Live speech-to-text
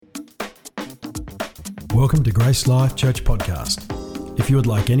Welcome to Grace Life Church Podcast. If you would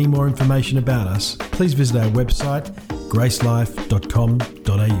like any more information about us, please visit our website,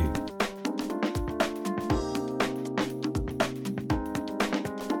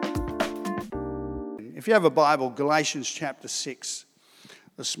 gracelife.com.au. If you have a Bible, Galatians chapter 6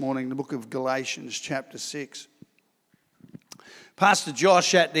 this morning, the book of Galatians chapter 6. Pastor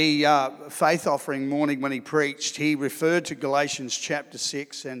Josh at the faith offering morning when he preached, he referred to Galatians chapter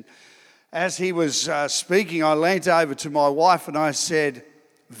 6, and as he was speaking, I leant over to my wife and I said,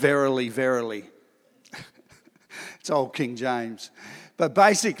 "Verily, verily." It's old King James. But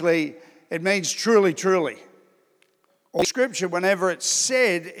basically, it means truly, truly. In Scripture, whenever it's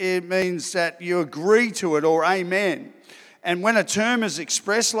said, it means that you agree to it or amen. And when a term is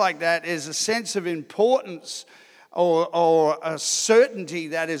expressed like that, there's a sense of importance or a certainty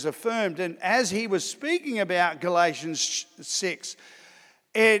that is affirmed. And as he was speaking about Galatians 6,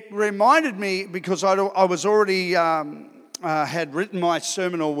 it reminded me, because I was already had written my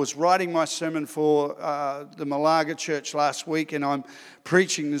sermon or was writing my sermon for the Malaga Church last week, and I'm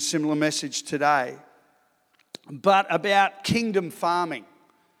preaching a similar message today, but about kingdom farming.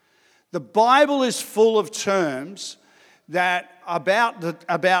 The Bible is full of terms that about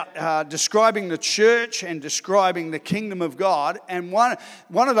describing the church and describing the kingdom of God, and one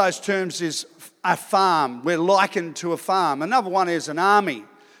of those terms is a farm. We're likened to a farm. Another one is an army.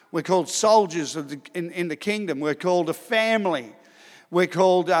 We're called soldiers in the kingdom. We're called a family. We're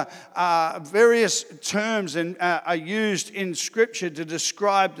called various terms and are used in Scripture to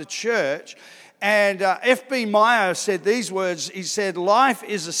describe the church. And F.B. Meyer said these words. He said, "Life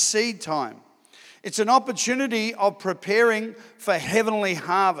is a seed time. It's an opportunity of preparing for heavenly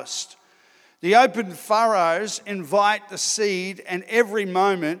harvest. The open furrows invite the seed, and every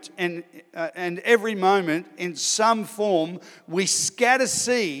moment in some form we scatter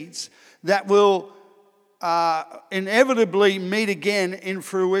seeds that will inevitably meet again in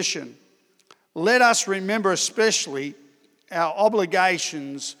fruition. Let us remember especially our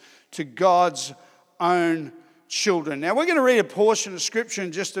obligations to God's own children." Now we're going to read a portion of Scripture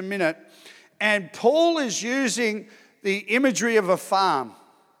in just a minute, and Paul is using the imagery of a farm.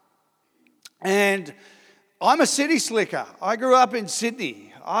 And I'm a city slicker. I grew up in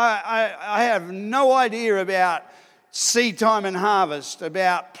Sydney. I have no idea about seed time and harvest,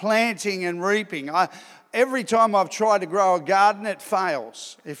 about planting and reaping. Every time I've tried to grow a garden, it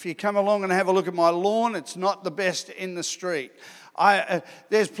fails. If you come along and have a look at my lawn, it's not the best in the street.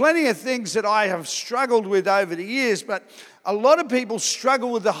 There's plenty of things that I have struggled with over the years, but a lot of people struggle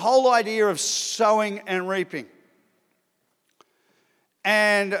with the whole idea of sowing and reaping.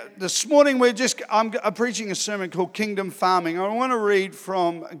 And this morning I'm preaching a sermon called Kingdom Farming. I want to read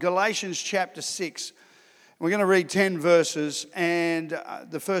from Galatians chapter 6. We're going to read 10 verses, and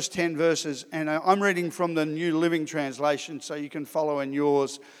the first 10 verses, and I'm reading from the New Living Translation, so you can follow in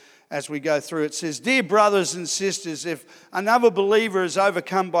yours as we go through. It says, "Dear brothers and sisters, if another believer is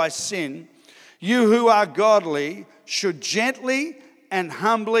overcome by sin, you who are godly should gently and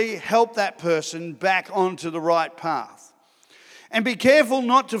humbly help that person back onto the right path. And be careful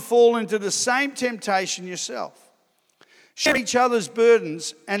not to fall into the same temptation yourself. Share each other's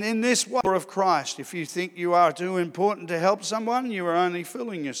burdens, and in this way of Christ. If you think you are too important to help someone, you are only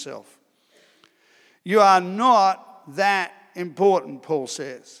fooling yourself. You are not that important," Paul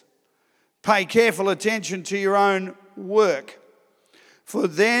says. "Pay careful attention to your own work, for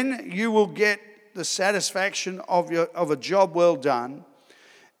then you will get the satisfaction of a job well done,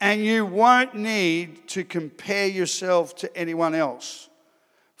 and you won't need to compare yourself to anyone else,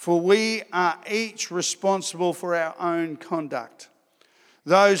 for we are each responsible for our own conduct.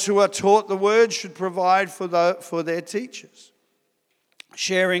 Those who are taught the word should provide for their teachers,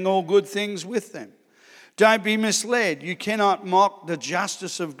 sharing all good things with them. Don't be misled. You cannot mock the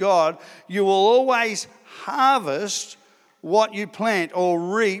justice of God. You will always harvest what you plant or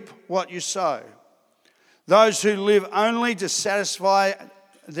reap what you sow. Those who live only to satisfy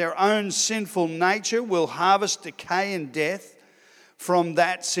their own sinful nature will harvest decay and death from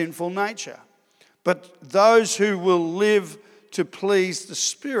that sinful nature. But those who will live to please the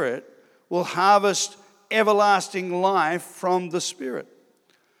Spirit will harvest everlasting life from the Spirit.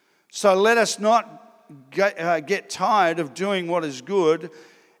 So let us not get tired of doing what is good,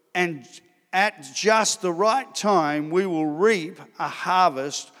 and at just the right time we will reap a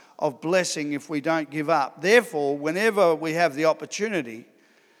harvest of blessing if we don't give up. Therefore, whenever we have the opportunity,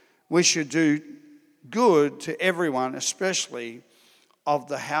 we should do good to everyone, especially of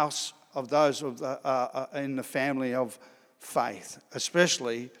the house of those in the family of faith,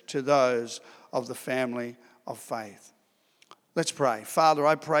 especially to those of the family of faith." Let's pray. Father,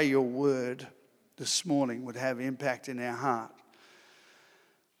 I pray your word this morning would have impact in our heart.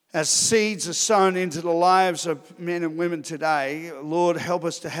 As seeds are sown into the lives of men and women today, Lord, help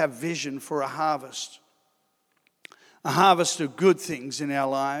us to have vision for a harvest of good things in our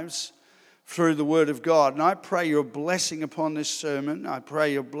lives through the Word of God. And I pray your blessing upon this sermon. I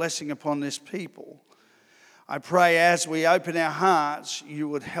pray your blessing upon this people. I pray as we open our hearts, you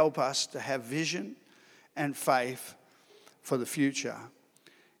would help us to have vision and faith for the future.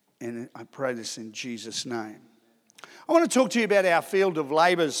 And I pray this in Jesus' name. I want to talk to you about our field of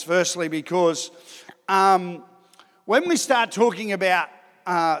labours, firstly, because when we start talking about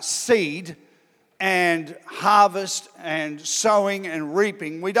seed and harvest and sowing and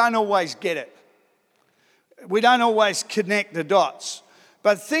reaping, we don't always get it. We don't always connect the dots.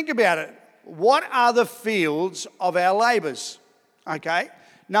 But think about it. What are the fields of our labours? Okay?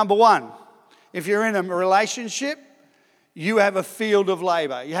 Number one, if you're in a relationship, you have a field of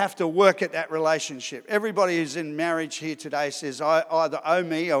labour. You have to work at that relationship. Everybody who's in marriage here today says either oh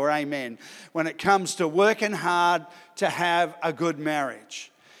me or amen when it comes to working hard to have a good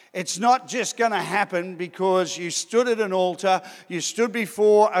marriage. It's not just going to happen because you stood at an altar, you stood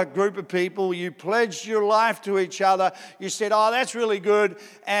before a group of people, you pledged your life to each other, you said, oh, that's really good,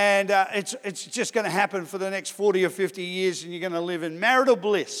 and it's just going to happen for the next 40 or 50 years and you're going to live in marital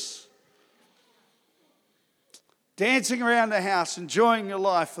bliss. Dancing around the house, enjoying your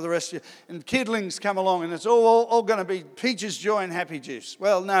life for the rest of you. And kidlings come along and it's all going to be peaches, joy and happy juice.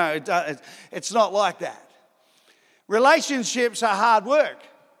 Well, no, it's not like that. Relationships are hard work.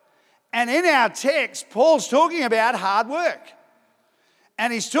 And in our text, Paul's talking about hard work.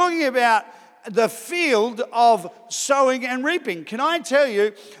 And he's talking about the field of sowing and reaping. Can I tell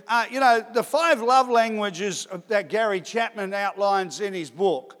you, the 5 love languages that Gary Chapman outlines in his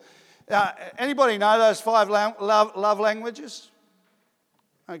book. Anybody know those 5 love languages?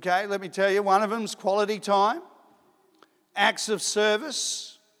 Okay, let me tell you. One of them is quality time, acts of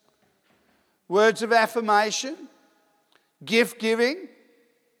service, words of affirmation, gift giving.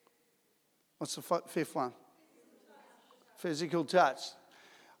 What's the 5th one? Physical touch.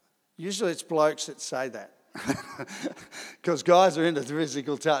 Usually it's blokes that say that. Because guys are into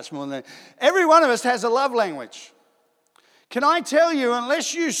physical touch more than that. Every one of us has a love language. Can I tell you,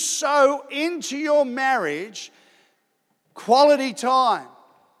 unless you sow into your marriage quality time,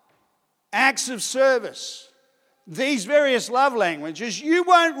 acts of service, these various love languages, you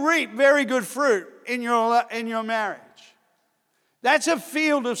won't reap very good fruit in your marriage. That's a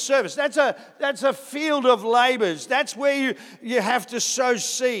field of service. That's a field of labours. That's where you have to sow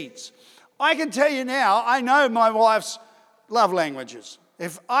seeds. I can tell you now, I know my wife's love languages.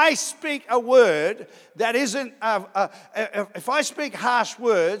 If I speak a word that isn't, if I speak harsh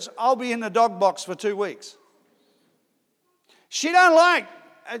words, I'll be in the dog box for 2 weeks. She don't like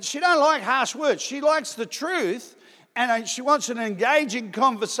harsh words. She likes the truth, and she wants an engaging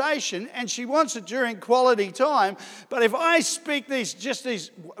conversation, and she wants it during quality time. But if I speak these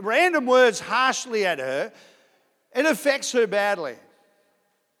random words harshly at her, it affects her badly.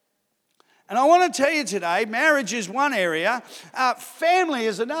 And I want to tell you today, marriage is one area, family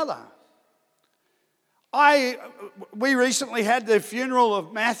is another. We recently had the funeral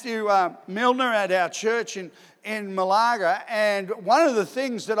of Matthew Milner at our church in Malaga, and one of the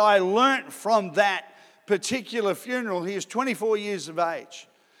things that I learnt from that particular funeral, he is 24 years of age.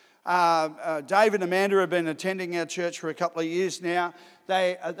 Dave and Amanda have been attending our church for a couple of years now.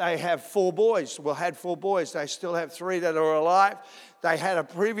 They have 4 boys. Well, had 4 boys. They still have 3 that are alive. They had a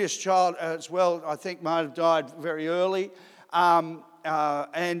previous child as well, I think might have died very early. And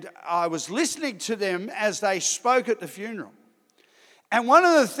I was listening to them as they spoke at the funeral. And one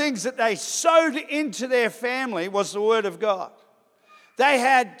of the things that they sowed into their family was the Word of God. They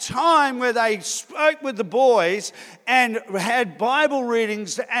had time where they spoke with the boys and had Bible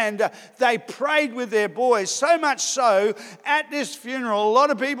readings, and they prayed with their boys. So much so, at this funeral, a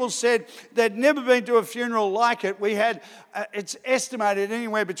lot of people said they'd never been to a funeral like it. We had, it's estimated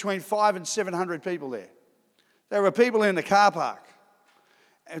anywhere between 500 and 700 people there. There were people in the car park,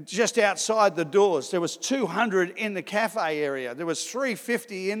 just outside the doors. There was 200 in the cafe area. There was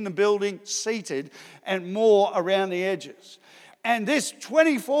 350 in the building seated, and more around the edges. And this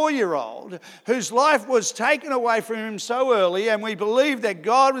 24-year-old whose life was taken away from him so early, and we believe that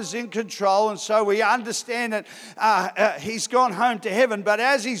God was in control, and so we understand that he's gone home to heaven. But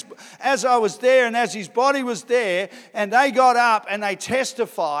as I was there and as his body was there, and they got up and they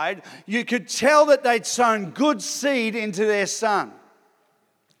testified, you could tell that they'd sown good seed into their son.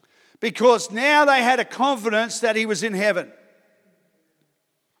 Because now they had a confidence that he was in heaven.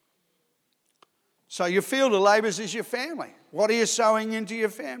 So your field of labours is your family. What are you sowing into your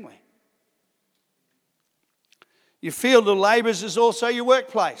family? Your field of labours is also your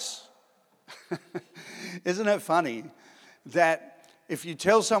workplace. Isn't it funny that if you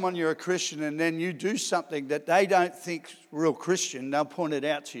tell someone you're a Christian and then you do something that they don't think real Christian, they'll point it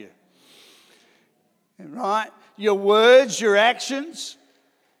out to you. Right? Your words, your actions,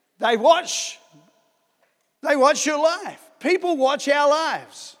 they watch your life. People watch our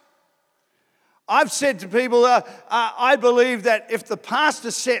lives. I've said to people, I believe that if the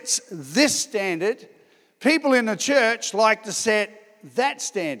pastor sets this standard, people in the church like to set that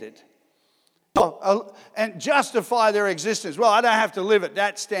standard and justify their existence. Well, I don't have to live at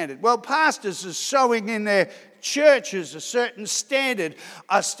that standard. Well, pastors are sowing in their churches a certain standard,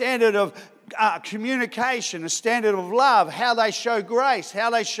 a standard of communication, a standard of love, how they show grace, how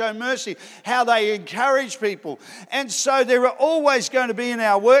they show mercy, how they encourage people. And so there are always going to be in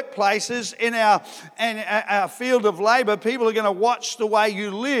our workplaces, in our field of labour, people are going to watch the way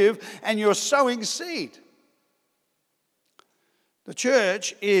you live and you're sowing seed. The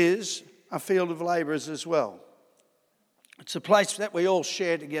church is a field of labourers as well. It's a place that we all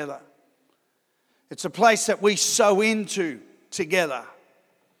share together. It's a place that we sow into together.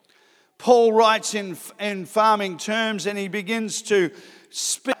 Paul writes in farming terms, and he begins to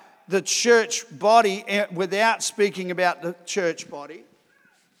speak the church body without speaking about the church body.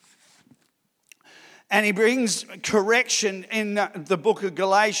 And he brings correction in the book of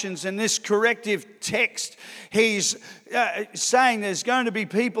Galatians. In this corrective text, he's saying there's going to be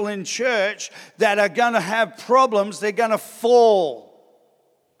people in church that are going to have problems. They're going to fall.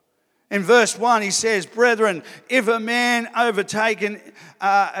 In verse 1, he says, "Brethren, if a man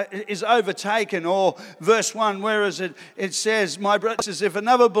is overtaken," or verse 1, where is it? It says, "My brothers, if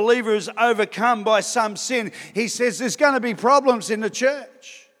another believer is overcome by some sin," he says there's going to be problems in the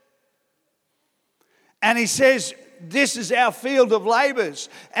church. And he says, this is our field of labours,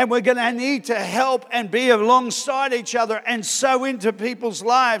 and we're going to need to help and be alongside each other and sow into people's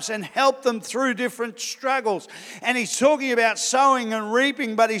lives and help them through different struggles. And he's talking about sowing and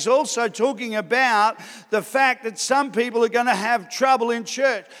reaping, but he's also talking about the fact that some people are going to have trouble in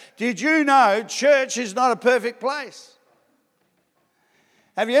church. Did you know church is not a perfect place?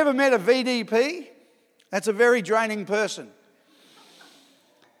 Have you ever met a VDP? That's a very draining person.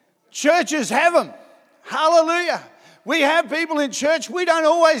 Churches have them. Hallelujah. We have people in church we don't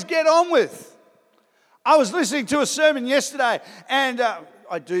always get on with. I was listening to a sermon yesterday, and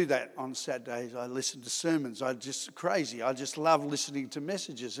I do that on Saturdays. I listen to sermons. I'm just crazy. I just love listening to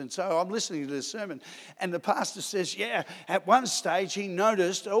messages. And so I'm listening to the sermon, and the pastor says, at one stage he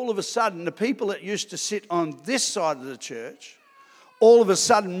noticed all of a sudden the people that used to sit on this side of the church all of a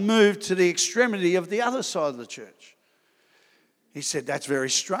sudden moved to the extremity of the other side of the church. He said, that's very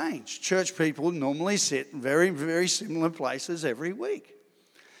strange. Church people normally sit in very, very similar places every week.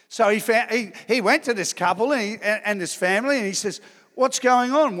 So he went to this couple and this family, and he says, what's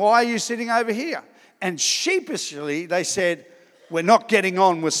going on? Why are you sitting over here? And sheepishly they said, we're not getting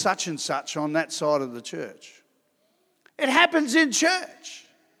on with such and such on that side of the church. It happens in church.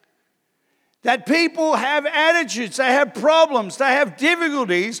 That people have attitudes, they have problems, they have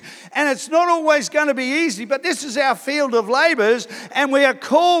difficulties, and it's not always going to be easy, but this is our field of labours, and we are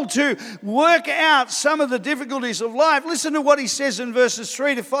called to work out some of the difficulties of life. Listen to what he says in verses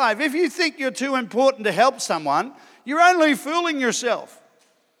 3 to 5. If you think you're too important to help someone, you're only fooling yourself.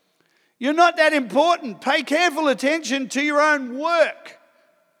 You're not that important. Pay careful attention to your own work.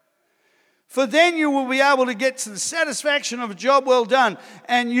 For then you will be able to get to the satisfaction of a job well done,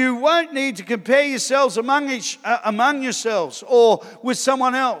 and you won't need to compare yourselves among yourselves or with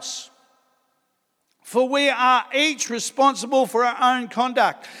someone else. For we are each responsible for our own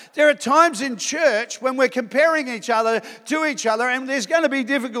conduct. There are times in church when we're comparing each other to each other, and there's going to be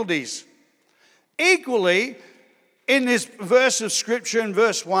difficulties. Equally, in this verse of Scripture in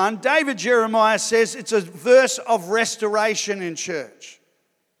verse 1, David Jeremiah says it's a verse of restoration in church.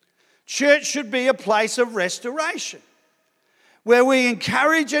 Church should be a place of restoration where we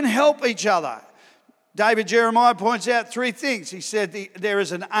encourage and help each other. David Jeremiah points out three things. He said there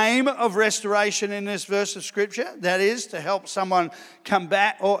is an aim of restoration in this verse of Scripture. That is to help someone come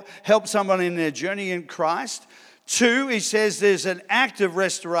back or help someone in their journey in Christ. 2, he says there's an act of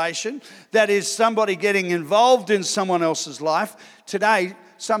restoration. That is somebody getting involved in someone else's life. Today,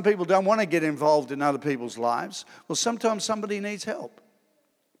 some people don't want to get involved in other people's lives. Well, sometimes somebody needs help.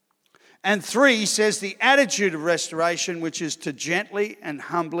 And 3, he says the attitude of restoration, which is to gently and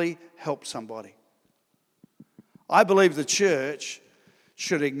humbly help somebody. I believe the church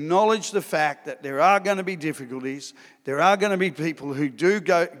should acknowledge the fact that there are going to be difficulties, there are going to be people who do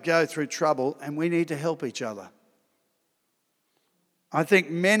go through trouble, and we need to help each other. I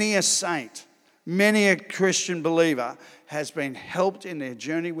think many a saint Many a Christian believer has been helped in their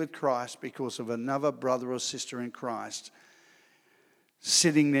journey with Christ because of another brother or sister in Christ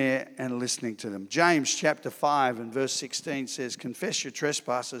sitting there and listening to them. James chapter 5 and verse 16 says, "Confess your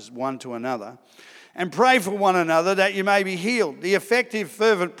trespasses one to another and pray for one another that you may be healed. The effective,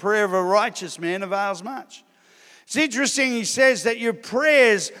 fervent prayer of a righteous man avails much." It's interesting, he says that your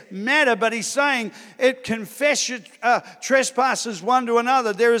prayers matter, but he's saying confess your trespasses one to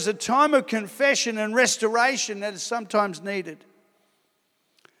another. There is a time of confession and restoration that is sometimes needed.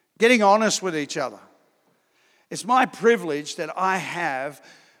 Getting honest with each other. It's my privilege that I have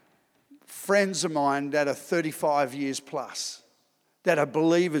friends of mine that are 35 years plus, that are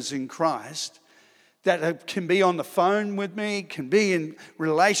believers in Christ, that can be on the phone with me, can be in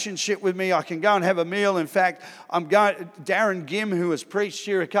relationship with me. I can go and have a meal. In fact, Darren Gim, who has preached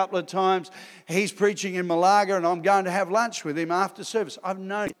here a couple of times, he's preaching in Malaga, and I'm going to have lunch with him after service. I've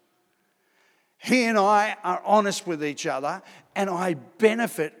known him. He and I are honest with each other, and I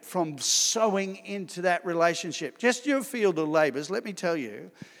benefit from sowing into that relationship. Just your field of labours, let me tell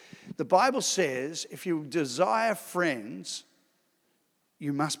you, the Bible says if you desire friends,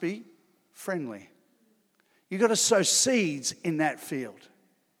 you must be friendly. You've got to sow seeds in that field.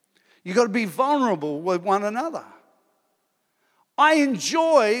 You've got to be vulnerable with one another. I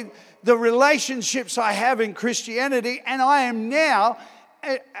enjoy the relationships I have in Christianity, and I am now,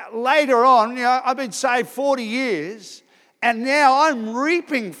 later on, I've been saved 40 years, and now I'm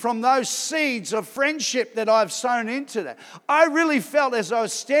reaping from those seeds of friendship that I've sown into that. I really felt as I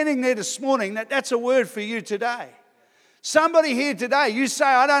was standing there this morning that that's a word for you today. Somebody here today, you say,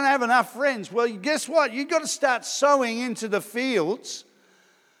 I don't have enough friends. Well, guess what? You've got to start sowing into the fields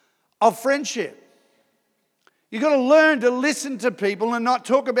of friendship. You've got to learn to listen to people and not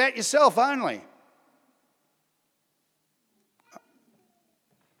talk about yourself only.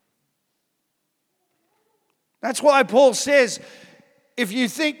 That's why Paul says, if you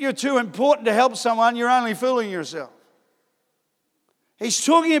think you're too important to help someone, you're only fooling yourself. He's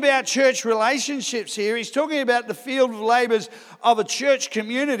talking about church relationships here. He's talking about the field of labours of a church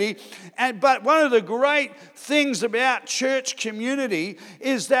community. But one of the great things about church community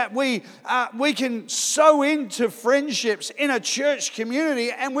is that we can sow into friendships in a church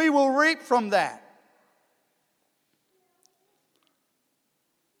community, and we will reap from that.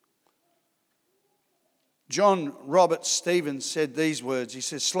 John Robert Stevens said these words. He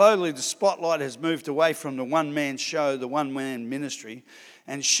says, slowly the spotlight has moved away from the one-man show, the one-man ministry,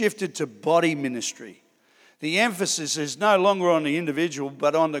 and shifted to body ministry. The emphasis is no longer on the individual,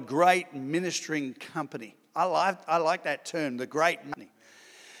 but on the great ministering company. I like that term, the great company.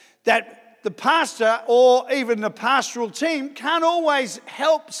 That the pastor or even the pastoral team can't always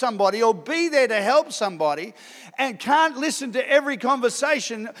help somebody or be there to help somebody, and can't listen to every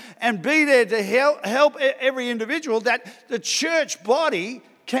conversation and be there to help every individual, that the church body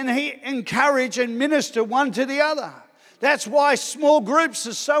can encourage and minister one to the other. That's why small groups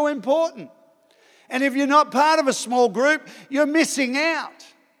are so important. And if you're not part of a small group, you're missing out.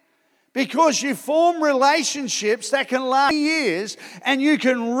 Because you form relationships that can last years, and you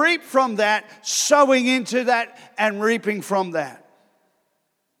can reap from that, sowing into that and reaping from that.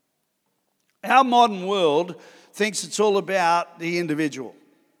 Our modern world thinks it's all about the individual.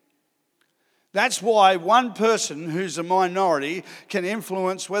 That's why one person who's a minority can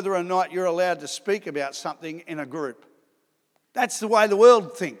influence whether or not you're allowed to speak about something in a group. That's the way the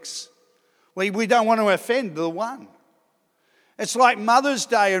world thinks. We don't want to offend the one. It's like Mother's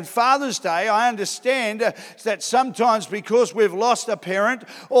Day and Father's Day. I understand that sometimes because we've lost a parent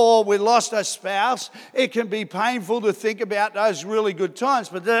or we lost a spouse, it can be painful to think about those really good times.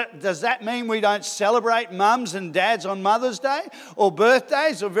 But does that mean we don't celebrate mums and dads on Mother's Day or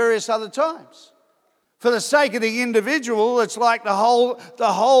birthdays or various other times? For the sake of the individual, it's like the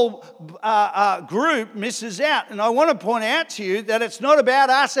whole group misses out. And I want to point out to you that it's not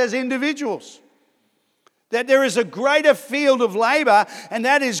about us as individuals. That there is a greater field of labour, and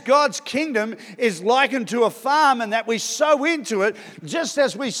that is God's kingdom is likened to a farm, and that we sow into it just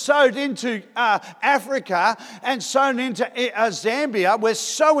as we sowed into Africa and sown into Zambia. We're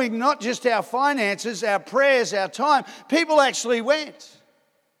sowing not just our finances, our prayers, our time. People actually went.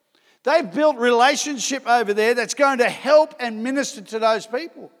 They've built relationship over there that's going to help and minister to those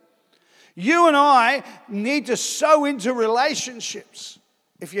people. You and I need to sow into relationships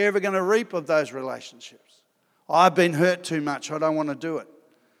if you're ever going to reap of those relationships. I've been hurt too much. I don't want to do it.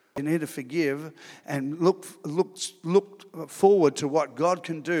 You need to forgive and look forward to what God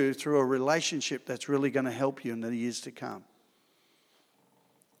can do through a relationship that's really going to help you in the years to come.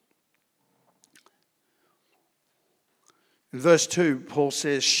 In verse 2, Paul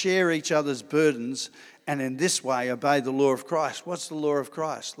says, share each other's burdens and in this way obey the law of Christ. What's the law of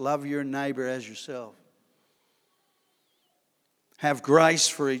Christ? Love your neighbour as yourself. Have grace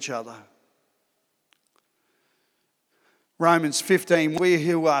for each other. Romans 15, we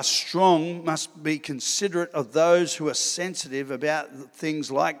who are strong must be considerate of those who are sensitive about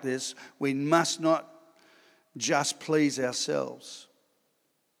things like this. We must not just please ourselves.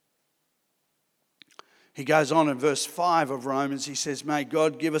 He goes on in verse 5 of Romans, he says, may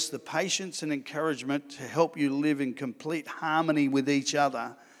God give us the patience and encouragement to help you live in complete harmony with each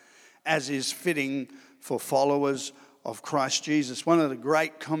other, as is fitting for followers of Christ Jesus. One of the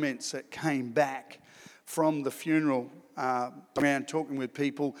great comments that came back from the funeral, around talking with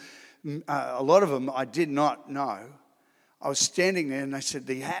people, a lot of them I did not know. I was standing there and they said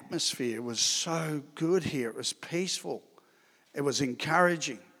the atmosphere was so good here. It was peaceful. It was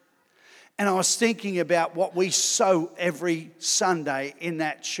encouraging. And I was thinking about what we sow every Sunday in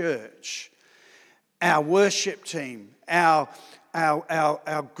that church. Our worship team, our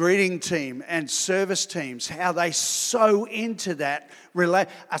greeting team and service teams, how they sow into that,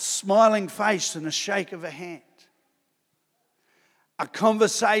 a smiling face and a shake of a hand. A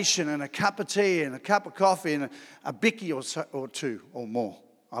conversation and a cup of tea and a cup of coffee and a bicky or two or more.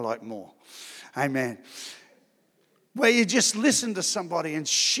 I like more. Amen. Where you just listen to somebody and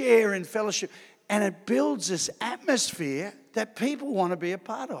share in fellowship. And it builds this atmosphere that people want to be a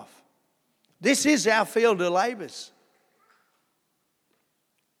part of. This is our field of labours.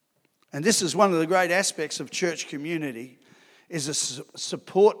 And this is one of the great aspects of church community, is a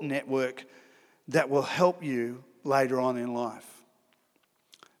support network that will help you later on in life.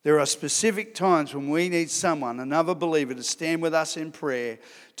 There are specific times when we need someone, another believer, to stand with us in prayer,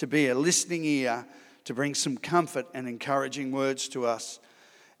 to be a listening ear, to bring some comfort and encouraging words to us.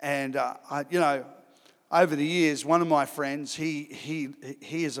 And, over the years, one of my friends, he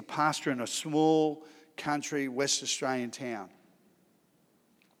is a pastor in a small country West Australian town.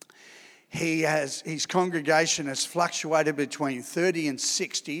 His congregation has fluctuated between 30 and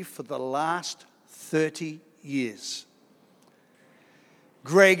 60 for the last 30 years.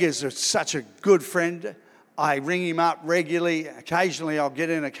 Greg is such a good friend. I ring him up regularly. Occasionally I'll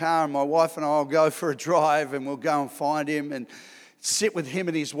get in a car and my wife and I will go for a drive and we'll go and find him and sit with him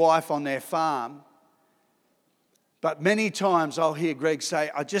and his wife on their farm. But many times I'll hear Greg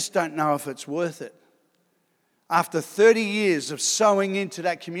say, I just don't know if it's worth it. After 30 years of sowing into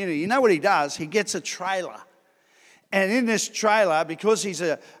that community, you know what he does? He gets a trailer. And in this trailer, because he's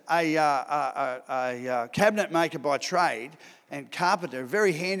a cabinet maker by trade and carpenter,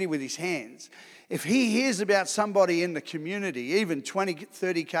 very handy with his hands, if he hears about somebody in the community, even 20,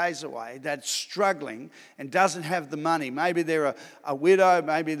 30 k's away, that's struggling and doesn't have the money, maybe they're a widow,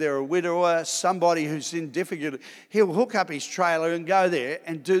 maybe they're a widower, somebody who's in difficulty, he'll hook up his trailer and go there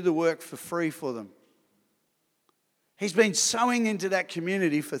and do the work for free for them. He's been sowing into that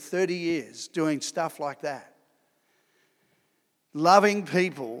community for 30 years, doing stuff like that. Loving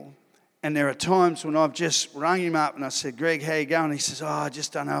people. And there are times when I've just rung him up and I said, Greg, how you going? He says, I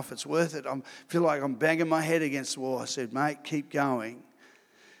just don't know if it's worth it. I feel like I'm banging my head against the wall. I said, mate, keep going.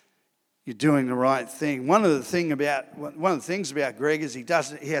 You're doing the right thing. One of the things about Greg is he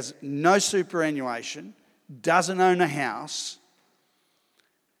has no superannuation, doesn't own a house,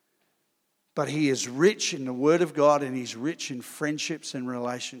 but he is rich in the Word of God and he's rich in friendships and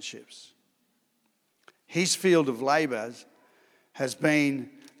relationships. His field of labour has been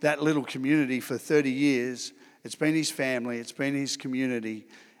that little community for 30 years. It's been his family, it's been his community,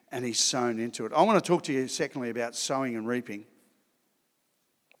 and he's sown into it. I want to talk to you secondly about sowing and reaping.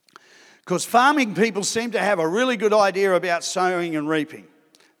 Because farming people seem to have a really good idea about sowing and reaping.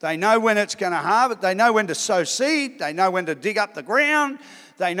 They know when it's going to harvest, they know when to sow seed, they know when to dig up the ground,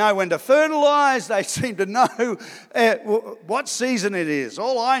 they know when to fertilise, they seem to know what season it is.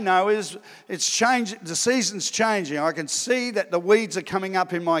 All I know is it's changed. The season's changing. I can see that the weeds are coming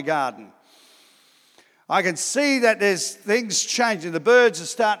up in my garden. I can see that there's things changing. The birds are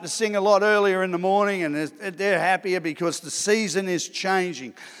starting to sing a lot earlier in the morning and they're happier because the season is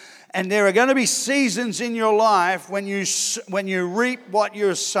changing. And there are going to be seasons in your life when you reap what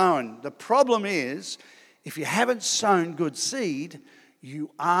you're sown. The problem is, if you haven't sown good seed,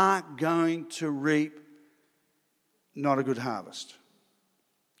 you are going to reap not a good harvest.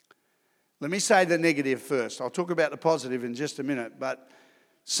 Let me say the negative first. I'll talk about the positive in just a minute. But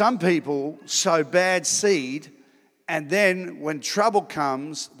some people sow bad seed and then when trouble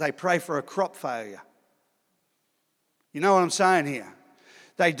comes, they pray for a crop failure. You know what I'm saying here?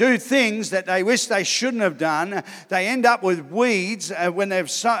 They do things that they wish they shouldn't have done. They end up with weeds when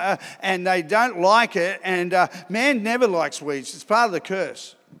and they don't like it. And man never likes weeds. It's part of the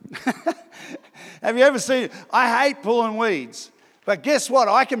curse. Have you ever seen it? I hate pulling weeds. But guess what?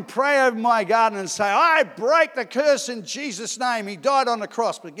 I can pray over my garden and say, I break the curse in Jesus' name. He died on the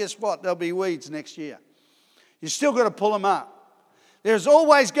cross. But guess what? There'll be weeds next year. You still got to pull them up. There's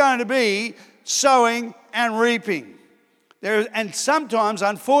always going to be sowing and reaping. And sometimes,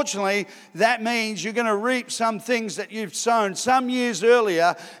 unfortunately, that means you're going to reap some things that you've sown some years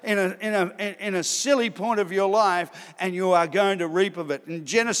earlier in a silly point of your life, and you are going to reap of it. In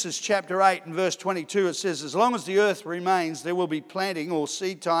Genesis chapter 8 and verse 22, it says, as long as the earth remains, there will be planting or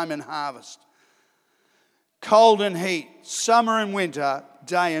seed time and harvest. Cold and heat, summer and winter,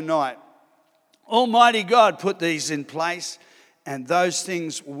 day and night. Almighty God put these in place, and those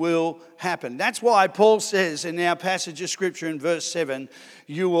things will happen. That's why Paul says in our passage of Scripture in verse 7,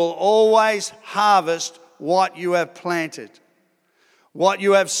 you will always harvest what you have planted, what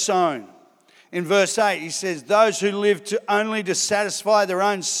you have sown. In verse 8, he says, those who live only to satisfy their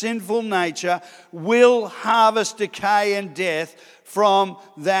own sinful nature will harvest decay and death from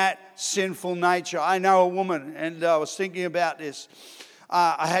that sinful nature. I know a woman, and I was thinking about this.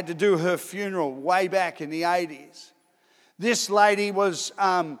 I had to do her funeral way back in the 80s. This lady was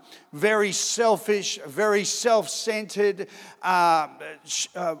very selfish, very self-centered.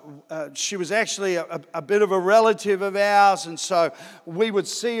 She was actually a bit of a relative of ours, and so we would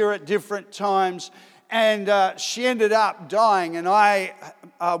see her at different times. And she ended up dying, and I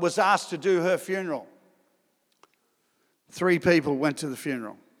was asked to do her funeral. 3 people went to the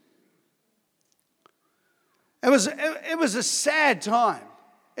funeral. It was a sad time.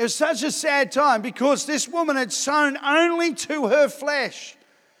 It was such a sad time because this woman had sown only to her flesh.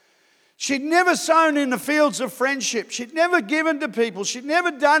 She'd never sown in the fields of friendship. She'd never given to people. She'd never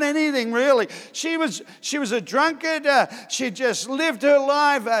done anything really. She was a drunkard. She just lived her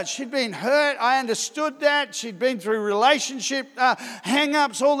life. She'd been hurt. I understood that. She'd been through relationship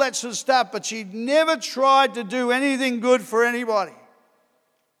hang-ups, all that sort of stuff. But she'd never tried to do anything good for anybody.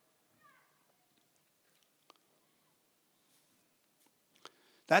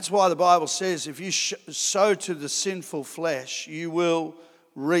 That's why the Bible says if you sow to the sinful flesh, you will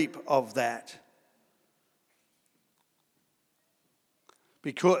reap of that.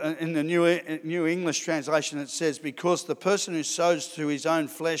 Because in the New English translation it says, because the person who sows to his own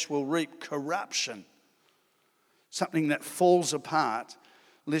flesh will reap corruption. Something that falls apart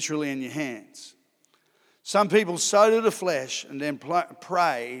literally in your hands. Some people sow to the flesh and then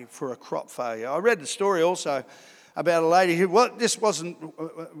pray for a crop failure. I read the story also about a lady who, well, this wasn't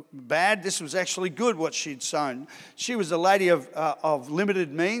bad. This was actually good what she'd sown. She was a lady of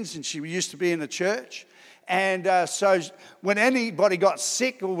limited means, and she used to be in a church. And so when anybody got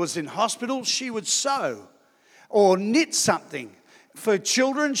sick or was in hospital, she would sew or knit something. For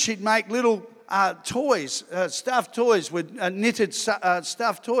children, she'd make little toys, stuffed toys with knitted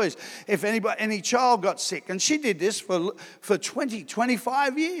stuffed toys if any child got sick. And she did this for 20,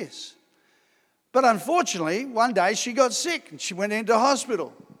 25 years. But unfortunately, one day she got sick and she went into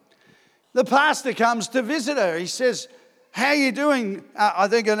hospital. The pastor comes to visit her. He says, how are you doing? I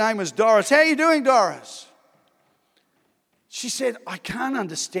think her name was Doris. How are you doing, Doris? She said, I can't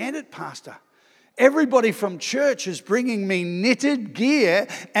understand it, Pastor. Everybody from church is bringing me knitted gear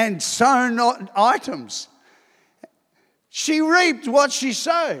and sewn items. She reaped what she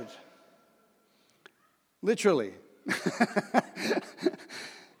sowed. Literally.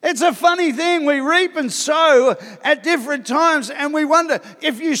 It's a funny thing. We reap and sow at different times, and we wonder,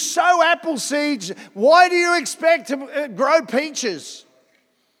 if you sow apple seeds, why do you expect to grow peaches?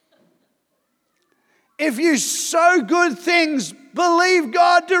 If you sow good things, believe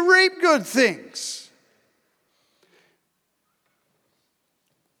God to reap good things.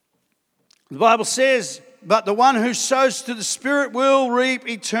 The Bible says, but the one who sows to the Spirit will reap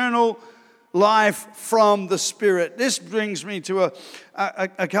eternal life from the Spirit. This brings me to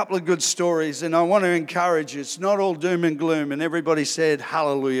a couple of good stories, and I want to encourage you. It's not all doom and gloom, and everybody said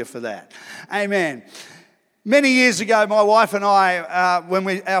hallelujah for that. Amen. Many years ago, my wife and I,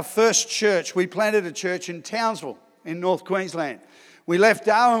 our first church, we planted a church in Townsville in North Queensland. We left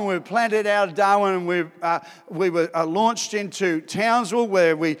Darwin, we planted out of Darwin, and we were launched into Townsville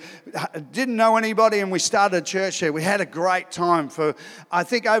where we didn't know anybody, and we started a church there. We had a great time. For, I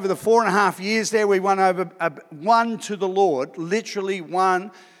think, over the 4.5 years there, we won to the Lord, literally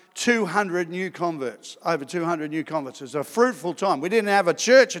won 200 new converts, over 200 new converts. It was a fruitful time. We didn't have a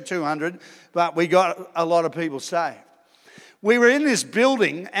church of 200, but we got a lot of people saved. We were in this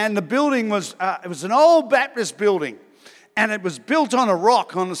building, and the building was, it was an old Baptist building. and it was built on a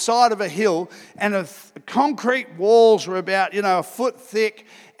rock on the side of a hill, and the concrete walls were about, a foot thick,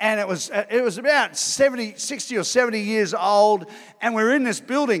 and it was about 60 or 70 years old, and we were in this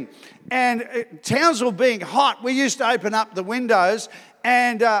building. And Townsville being hot, we used to open up the windows,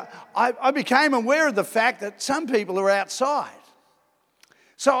 and I became aware of the fact that some people are outside.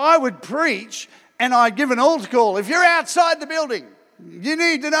 So I would preach, and I'd give an altar call. If you're outside the building, you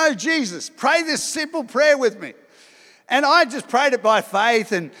need to know Jesus. Pray this simple prayer with me. And I just prayed it by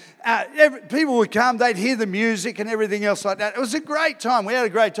faith, and people would come, they'd hear the music and everything else like that. It was a great time. We had a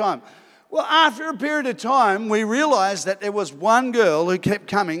great time. Well, after a period of time, we realised that there was one girl who kept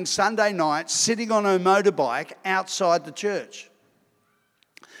coming Sunday night, sitting on her motorbike outside the church.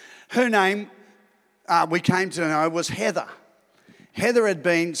 Her name, we came to know, was Heather. Heather had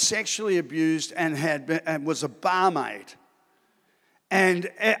been sexually abused and was a barmaid.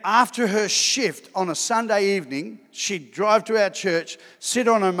 And after her shift on a Sunday evening, she'd drive to our church, sit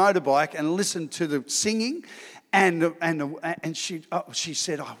on her motorbike and listen to the singing. And she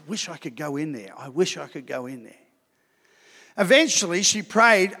said, I wish I could go in there. I wish I could go in there. Eventually, she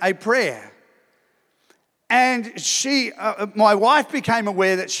prayed a prayer. And my wife became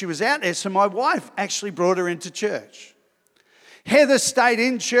aware that she was out there, so my wife actually brought her into church. Heather stayed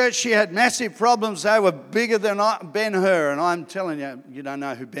in church. She had massive problems. They were bigger than Ben-Hur. And I'm telling you, you don't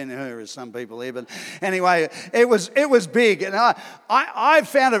know who Ben-Hur is, some people here. But anyway, it was big. And I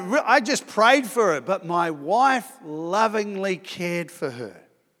found it, I just prayed for her. But my wife lovingly cared for her.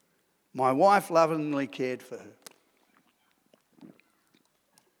 My wife lovingly cared for her.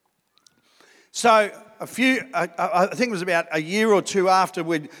 So I think it was about a year or two after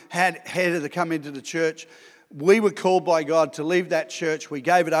we'd had Heather come into the church, we were called by God to leave that church. We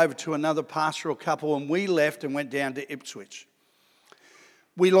gave it over to another pastoral couple, and we left and went down to Ipswich.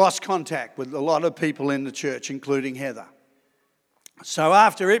 We lost contact with a lot of people in the church, including Heather. So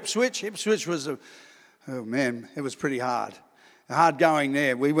after Ipswich was it was pretty hard. Hard going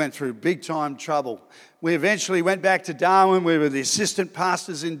there. We went through big time trouble. We eventually went back to Darwin. We were the assistant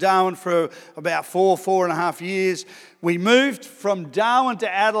pastors in Darwin for about 4.5 years. We moved from Darwin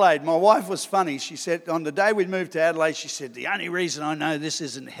to Adelaide. My wife was funny. She said, on the day we moved to Adelaide, she said, the only reason I know this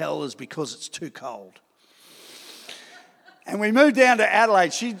isn't hell is because it's too cold. And we moved down to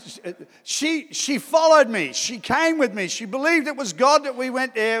Adelaide. She followed me. She came with me. She believed it was God that we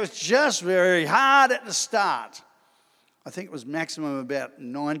went there. It was just very hard at the start. I think it was maximum about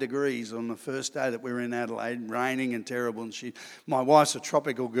 9 degrees on the first day that we were in Adelaide, raining and terrible. And my wife's a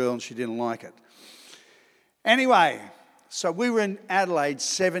tropical girl and she didn't like it. Anyway, so we were in Adelaide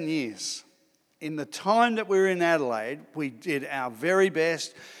 7 years. In the time that we were in Adelaide, we did our very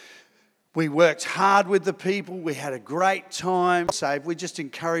best. We worked hard with the people. We had a great time. We just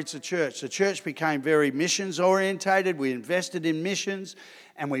encouraged the church. The church became very missions orientated. We invested in missions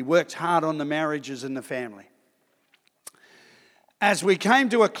and we worked hard on the marriages and the family. As we came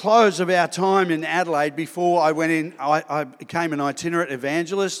to a close of our time in Adelaide, before I went in, I became an itinerant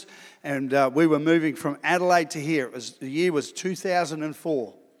evangelist, and we were moving from Adelaide to here. The year was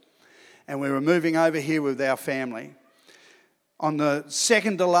 2004, and we were moving over here with our family. On the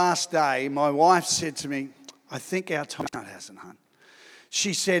second to last day, my wife said to me, I think our time hasn't, hon.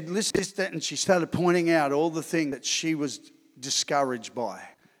 She said, listen, and she started pointing out all the things that she was discouraged by.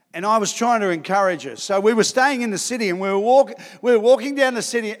 And I was trying to encourage her. So we were staying in the city, and we were walking down the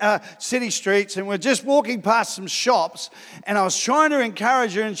city streets, and we're just walking past some shops. And I was trying to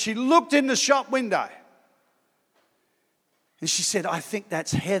encourage her, and she looked in the shop window. And she said, I think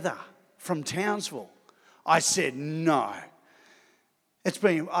that's Heather from Townsville. I said, no. It's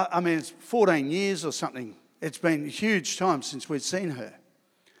been, it's 14 years or something. It's been a huge time since we'd seen her.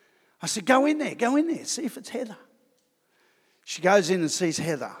 I said, go in there, see if it's Heather. She goes in and sees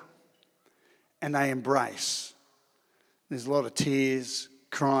Heather, and they embrace. There's a lot of tears,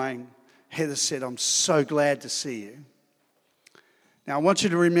 crying. Heather said, I'm so glad to see you. Now, I want you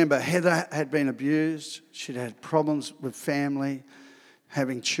to remember, Heather had been abused. She'd had problems with family,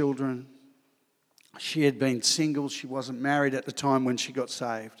 having children. She had been single. She wasn't married at the time when she got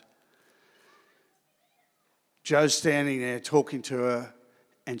saved. Joe's standing there talking to her,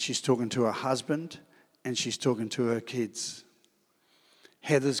 and she's talking to her husband, and she's talking to her kids.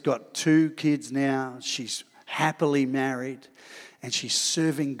 Heather's got 2 kids now. She's happily married, and she's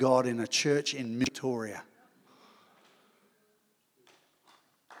serving God in a church in Victoria.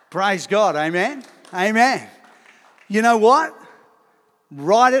 Praise God, amen? Amen. You know what?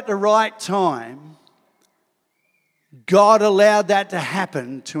 Right at the right time, God allowed that to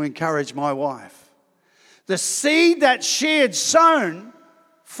happen to encourage my wife. The seed that she had sown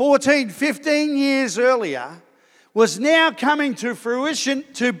 14, 15 years earlier was now coming to fruition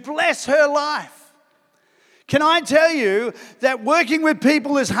to bless her life. Can I tell you that working with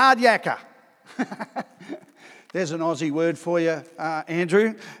people is hard yakka? There's an Aussie word for you,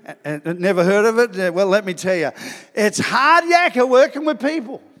 Andrew. Never heard of it? Well, let me tell you. It's hard yakka working with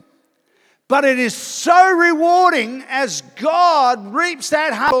people. But it is so rewarding as God reaps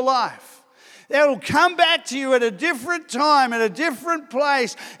that whole life. It will come back to you at a different time, at a different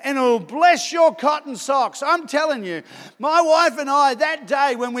place, and it will bless your cotton socks. I'm telling you, my wife and I, that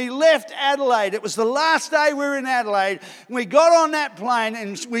day when we left Adelaide, it was the last day we were in Adelaide, and we got on that plane,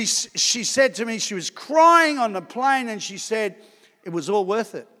 and she said to me, she was crying on the plane, and she said, it was all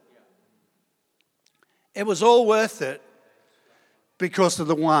worth it. It was all worth it because of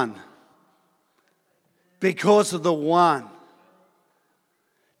the one. Because of the one.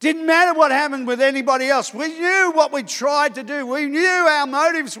 Didn't matter what happened with anybody else. We knew what we tried to do. We knew our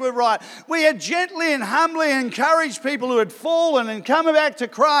motives were right. We had gently and humbly encouraged people who had fallen and come back to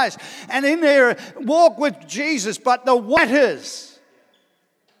Christ and in their walk with Jesus. But the matters.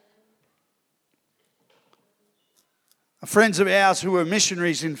 Friends of ours who were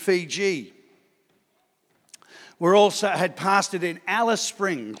missionaries in Fiji had pastored in Alice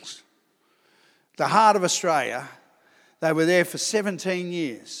Springs, the heart of Australia. They were there for 17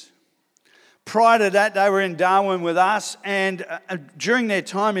 years. Prior to that, they were in Darwin with us, and during their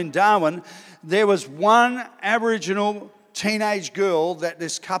time in Darwin, there was one Aboriginal teenage girl that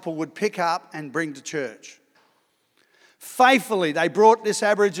this couple would pick up and bring to church. Faithfully, they brought this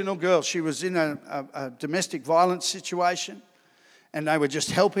Aboriginal girl. She was in a domestic violence situation, and they were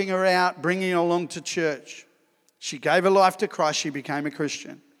just helping her out, bringing her along to church. She gave her life to Christ. She became a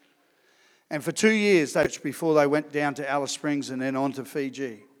Christian. And for 2 years, before they went down to Alice Springs and then on to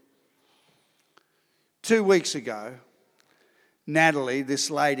Fiji. 2 weeks ago, Natalie,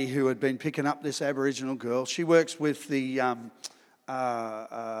 this lady who had been picking up this Aboriginal girl, she works with the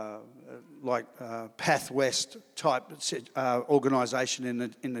Path West type organisation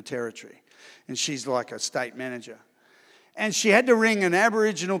in the territory. And she's like a state manager. And she had to ring an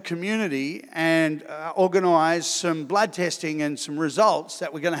Aboriginal community and organise some blood testing and some results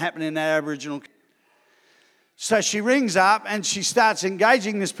that were going to happen in that Aboriginal community. So she rings up and she starts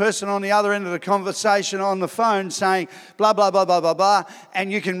engaging this person on the other end of the conversation on the phone saying, blah, blah, blah, blah, blah, blah.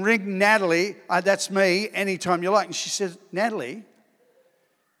 And you can ring Natalie, that's me, anytime you like. And she says, Natalie,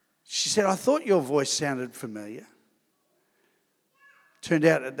 she said, I thought your voice sounded familiar. Turned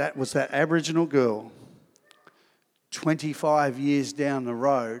out that was that Aboriginal girl 25 years down the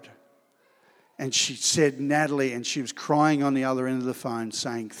road, and she said, Natalie, and she was crying on the other end of the phone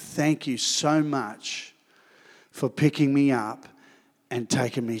saying, thank you so much for picking me up and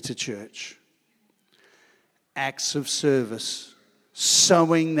taking me to church. Acts of service,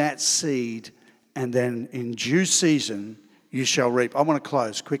 sowing that seed, and then in due season you shall reap. I want to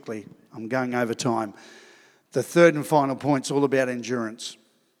close quickly. I'm going over time. The third and final point's all about endurance.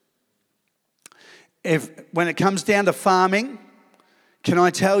 When it comes down to farming, can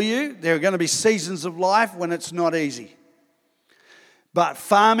I tell you, there are going to be seasons of life when it's not easy. But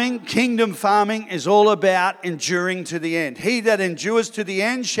farming, kingdom farming, is all about enduring to the end. He that endures to the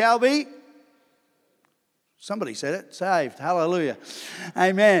end shall be, somebody said it, saved. Hallelujah.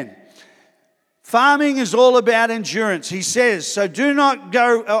 Amen. Farming is all about endurance. He says, so do not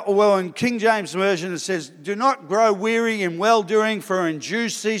go, in King James Version it says, do not grow weary in well-doing, for in due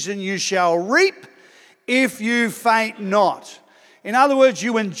season you shall reap if you faint not. In other words,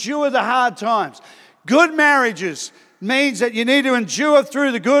 you endure the hard times. Good marriages means that you need to endure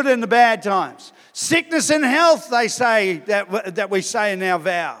through the good and the bad times. Sickness and health, they say, that we say in our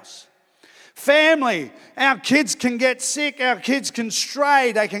vows. Family, our kids can get sick, our kids can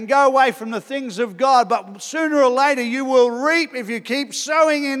stray, they can go away from the things of God, but sooner or later you will reap if you keep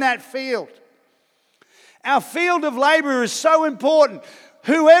sowing in that field. Our field of labour is so important.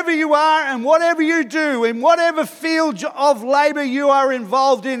 Whoever you are and whatever you do, in whatever field of labour you are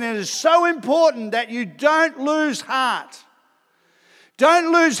involved in, it is so important that you don't lose heart.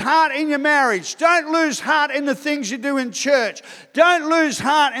 Don't lose heart in your marriage. Don't lose heart in the things you do in church. Don't lose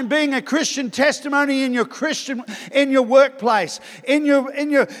heart in being a Christian testimony in your workplace, in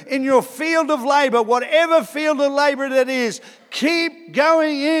your field of labour, whatever field of labour that is. Keep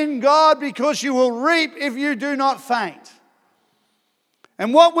going in God, because you will reap if you do not faint.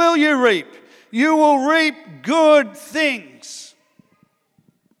 And what will you reap? You will reap good things.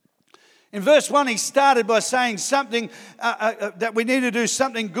 In verse 1, he started by saying something that we need to do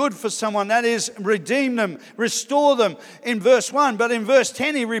something good for someone, that is, redeem them, restore them in verse 1. But in verse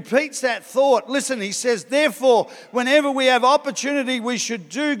 10, he repeats that thought. Listen, he says, therefore, whenever we have opportunity, we should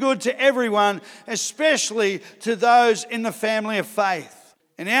do good to everyone, especially to those in the family of faith.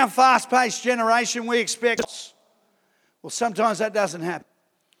 In our fast-paced generation, we expect, well, sometimes that doesn't happen.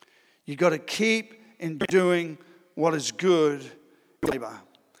 You've got to keep in doing what is good.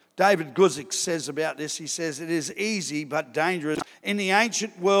 David Guzik says about this, he says, it is easy but dangerous. In the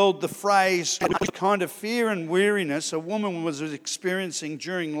ancient world, the phrase, kind of fear and weariness a woman was experiencing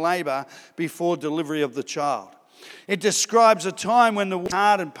during labour before delivery of the child. It describes a time when the work was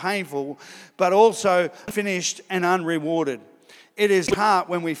hard and painful, but also finished and unrewarded. It is hard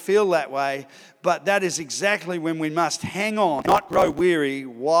when we feel that way, but that is exactly when we must hang on, not grow weary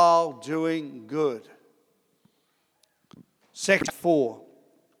while doing good. Section 4.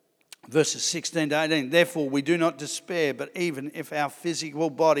 Verses 16 to 18, therefore we do not despair, but even if our physical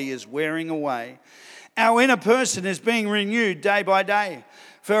body is wearing away, our inner person is being renewed day by day.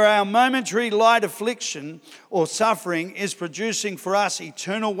 For our momentary light affliction or suffering is producing for us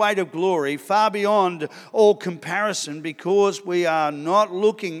eternal weight of glory far beyond all comparison, because we are not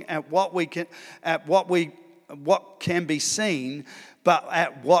looking at what can be seen, but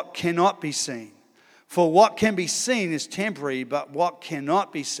at what cannot be seen. For what can be seen is temporary, but what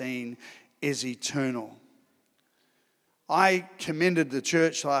cannot be seen is eternal. I commended the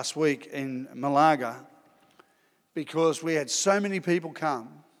church last week in Malaga because we had so many people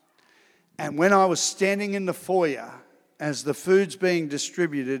come. And when I was standing in the foyer as the food's being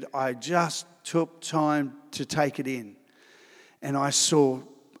distributed, I just took time to take it in. And I saw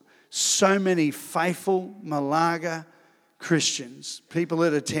so many faithful Malaga Christians, people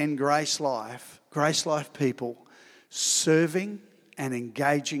that attend Grace Life people, serving and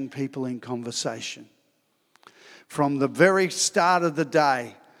engaging people in conversation. From the very start of the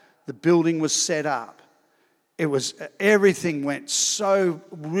day, the building was set up. Everything went so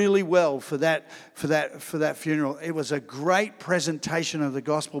really well for that funeral. It was a great presentation of the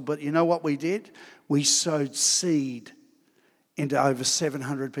gospel, but you know what we did? We sowed seed into over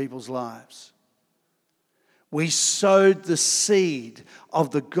 700 people's lives. We sowed the seed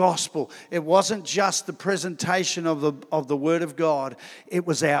of the gospel. It wasn't just the presentation of the Word of God. It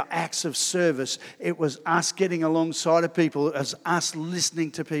was our acts of service. It was us getting alongside of people. It was us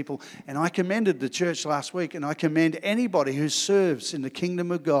listening to people. And I commended the church last week, and I commend anybody who serves in the kingdom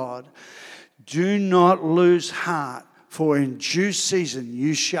of God. Do not lose heart, for in due season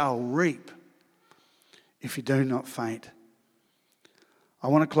you shall reap if you do not faint. I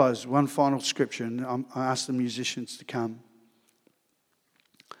want to close one final scripture, and I ask the musicians to come.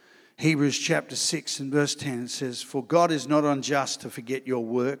 Hebrews chapter 6 and verse 10, it says, for God is not unjust to forget your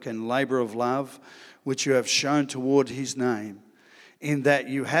work and labour of love, which you have shown toward his name, in that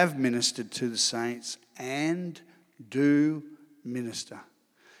you have ministered to the saints and do minister.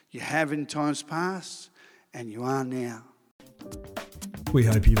 You have in times past, and you are now. We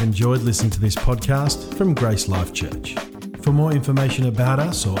hope you've enjoyed listening to this podcast from Grace Life Church. For more information about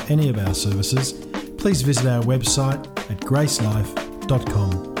us or any of our services, please visit our website at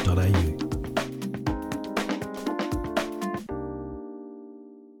gracelife.com.au.